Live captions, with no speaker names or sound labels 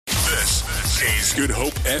This is Good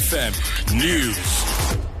Hope FM News.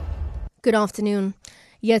 Good afternoon.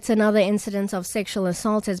 Yet another incident of sexual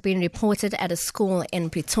assault has been reported at a school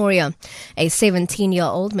in Pretoria. A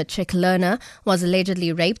 17-year-old matric learner was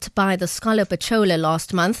allegedly raped by the Scholar Pachola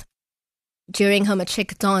last month. During her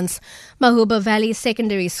matric dance, Mahuba Valley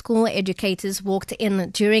Secondary School educators walked in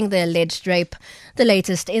during the alleged rape. The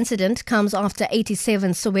latest incident comes after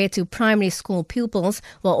 87 Soweto primary school pupils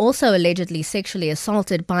were also allegedly sexually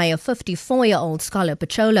assaulted by a 54-year-old Scholar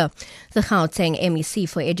Pachola. The Gauteng MEC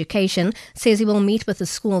for Education says he will meet with the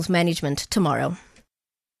school's management tomorrow.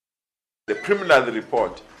 The preliminary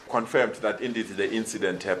report confirmed that indeed the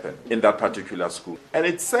incident happened in that particular school. And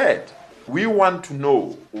it said, we want to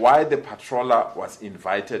know why the patroller was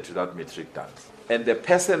invited to that matric dance. And the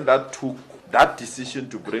person that took that decision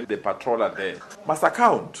to bring the patroller there must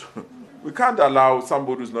account. We can't allow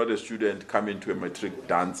somebody who's not a student come into a matric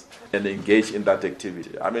dance and engage in that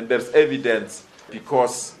activity. I mean, there's evidence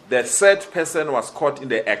because the said person was caught in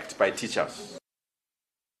the act by teachers.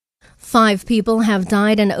 5 people have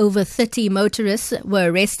died and over 30 motorists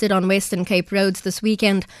were arrested on Western Cape roads this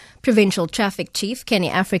weekend. Provincial Traffic Chief Kenny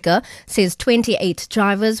Africa says 28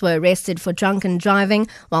 drivers were arrested for drunken driving,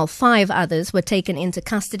 while 5 others were taken into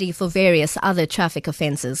custody for various other traffic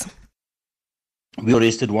offences. We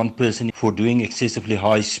arrested one person for doing excessively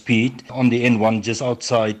high speed on the N1 just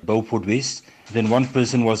outside Beaufort West. Then one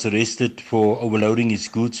person was arrested for overloading his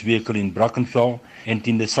goods vehicle in Brackenfell. And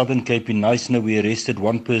in the Southern Cape in Knysna, we arrested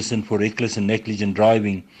one person for reckless and negligent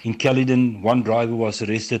driving. In Caledon, one driver was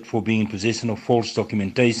arrested for being in possession of false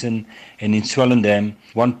documentation. And in Swellendam,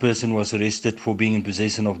 one person was arrested for being in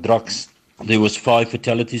possession of drugs. There was 5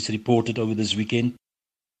 fatalities reported over this weekend.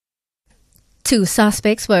 2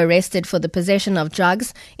 suspects were arrested for the possession of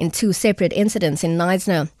drugs in 2 separate incidents in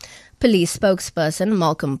Knysna. Police spokesperson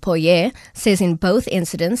Malcolm Poyer says in both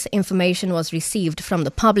incidents, information was received from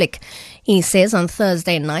the public. He says on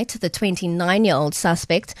Thursday night, the 29-year-old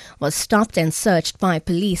suspect was stopped and searched by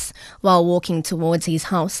police while walking towards his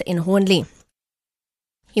house in Hornley.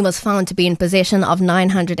 He was found to be in possession of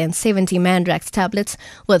 970 Mandrax tablets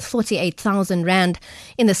worth 48,000 rand.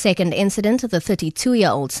 In the second incident, the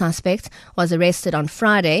 32-year-old suspect was arrested on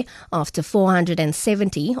Friday after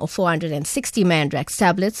 460 Mandrax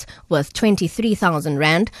tablets worth 23,000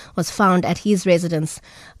 rand was found at his residence.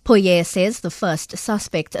 Poyer says the first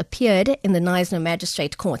suspect appeared in the Knysna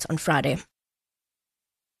Magistrate Court on Friday.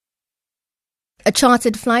 A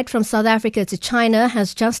chartered flight from South Africa to China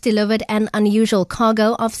has just delivered an unusual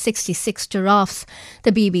cargo of 66 giraffes.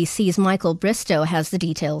 The BBC's Michael Bristow has the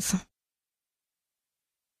details.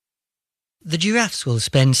 The giraffes will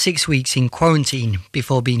spend 6 weeks in quarantine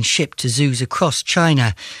before being shipped to zoos across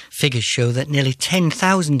China. Figures show that nearly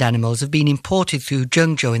 10,000 animals have been imported through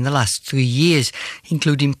Zhengzhou in the last 3 years,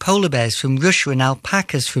 including polar bears from Russia and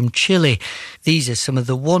alpacas from Chile. These are some of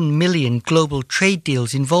the 1 million global trade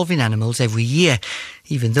deals involving animals every year.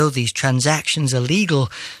 Even though these transactions are legal,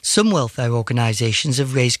 some welfare organisations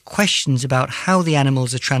have raised questions about how the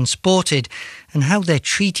animals are transported and how they're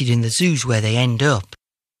treated in the zoos where they end up.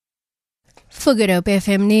 For Good Hope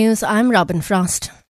FM News, I'm Robin Frost.